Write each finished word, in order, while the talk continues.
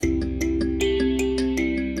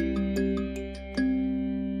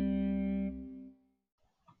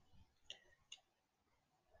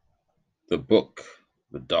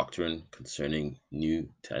Doctrine Concerning New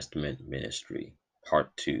Testament Ministry,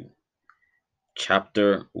 Part 2,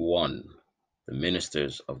 Chapter 1, The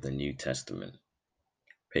Ministers of the New Testament,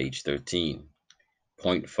 page 13,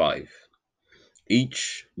 point 5.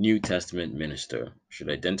 Each New Testament minister should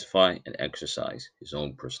identify and exercise his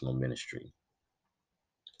own personal ministry.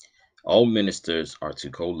 All ministers are to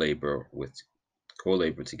co-labor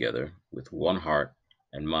together with one heart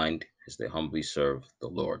and mind as they humbly serve the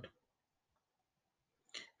Lord.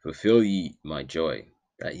 Fulfill ye my joy,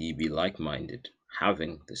 that ye be like-minded,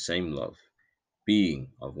 having the same love,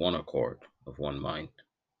 being of one accord, of one mind.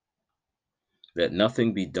 Let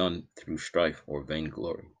nothing be done through strife or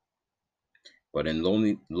vainglory, but in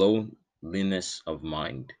lowliness of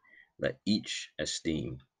mind, let each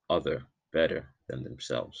esteem other better than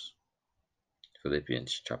themselves.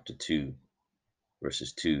 Philippians chapter 2,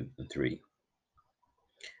 verses 2 and 3.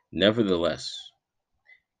 Nevertheless,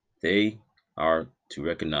 they are to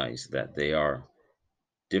recognize that there are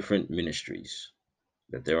different ministries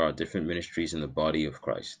in the body of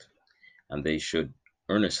Christ, and they should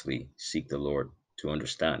earnestly seek the Lord to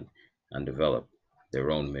understand and develop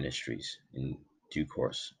their own ministries in due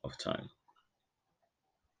course of time.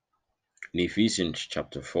 In Ephesians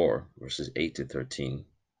chapter 4, verses 8 to 13,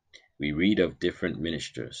 we read of different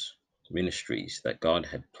ministries that God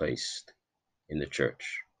had placed in the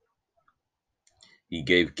church. He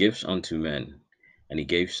gave gifts unto men, and he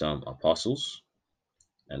gave some apostles,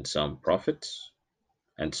 and some prophets,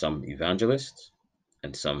 and some evangelists,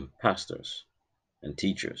 and some pastors and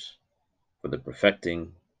teachers, for the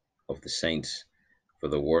perfecting of the saints, for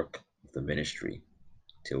the work of the ministry,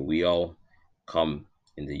 till we all come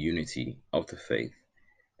in the unity of the faith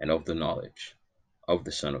and of the knowledge of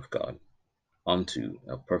the Son of God, unto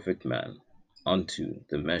a perfect man, unto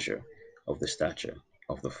the measure of the stature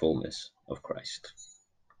of the fullness of Christ.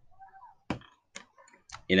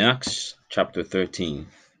 In Acts chapter 13,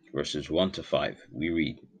 verses 1 to 5, we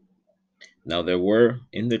read, Now there were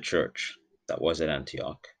in the church that was at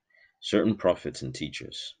Antioch certain prophets and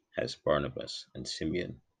teachers, as Barnabas and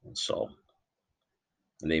Simeon and Saul.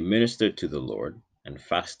 And they ministered to the Lord and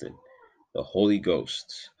fasted. The Holy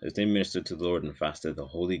Ghost, as they ministered to the Lord and fasted, the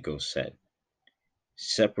Holy Ghost said,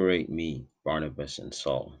 Separate me, Barnabas and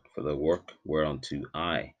Saul, for the work whereunto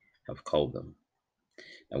I have called them.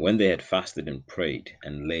 And when they had fasted and prayed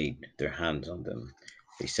and laid their hands on them,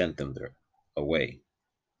 they sent them away.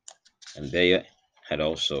 And they had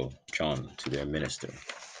also John to their minister.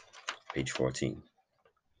 Page 14.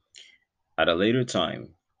 At a later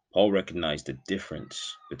time, Paul recognized the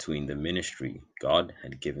difference between the ministry God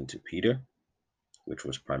had given to Peter, which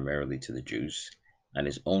was primarily to the Jews, and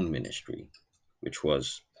his own ministry, which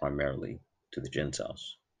was primarily to the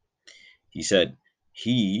Gentiles. He said,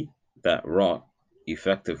 He that wrought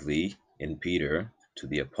effectively in Peter to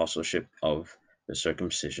the apostleship of the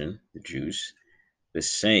circumcision, the Jews, the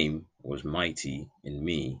same was mighty in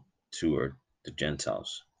me toward the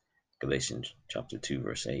Gentiles. Galatians chapter 2,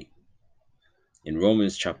 verse 8. In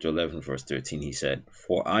Romans chapter 11, verse 13, he said,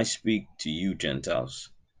 For I speak to you Gentiles,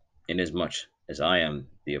 inasmuch as I am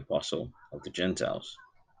the apostle of the Gentiles,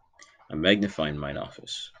 and magnifying mine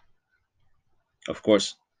office. Of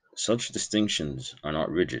course, such distinctions are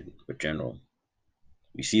not rigid, but general.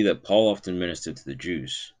 We see that Paul often ministered to the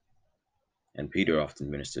Jews, and Peter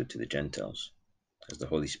often ministered to the Gentiles, as the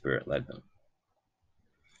Holy Spirit led them.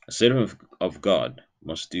 A servant of God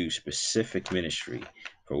must do specific ministry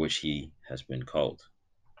for which he has been called.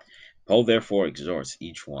 Paul therefore exhorts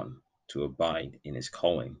each one to abide in his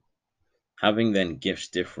calling, having then gifts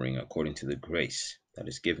differing according to the grace that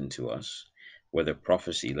is given to us, whether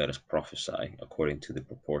prophecy, let us prophesy according to the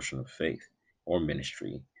proportion of faith, or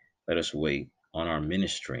ministry, let us wait on our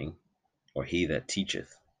ministering, or he that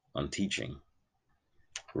teacheth on teaching.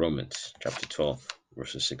 Romans chapter 12,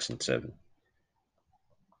 verses 6 and 7.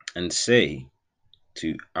 And say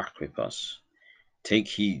to Archippus, Take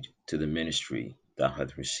heed to the ministry thou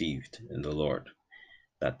hast received in the Lord,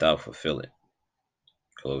 that thou fulfill it.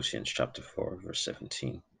 Colossians chapter 4, verse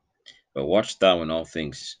 17. But watch thou in all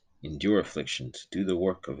things, endure afflictions, do the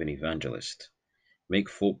work of an evangelist, make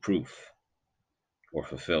full proof, or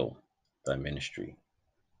fulfill thy ministry.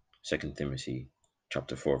 2 Timothy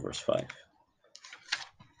chapter 4, verse 5.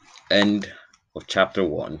 End of chapter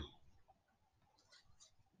 1,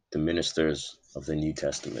 The Ministers of the New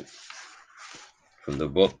Testament. From the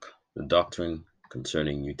book, The Doctrine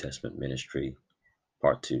Concerning New Testament Ministry,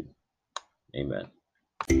 Part 2.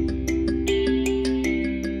 Amen.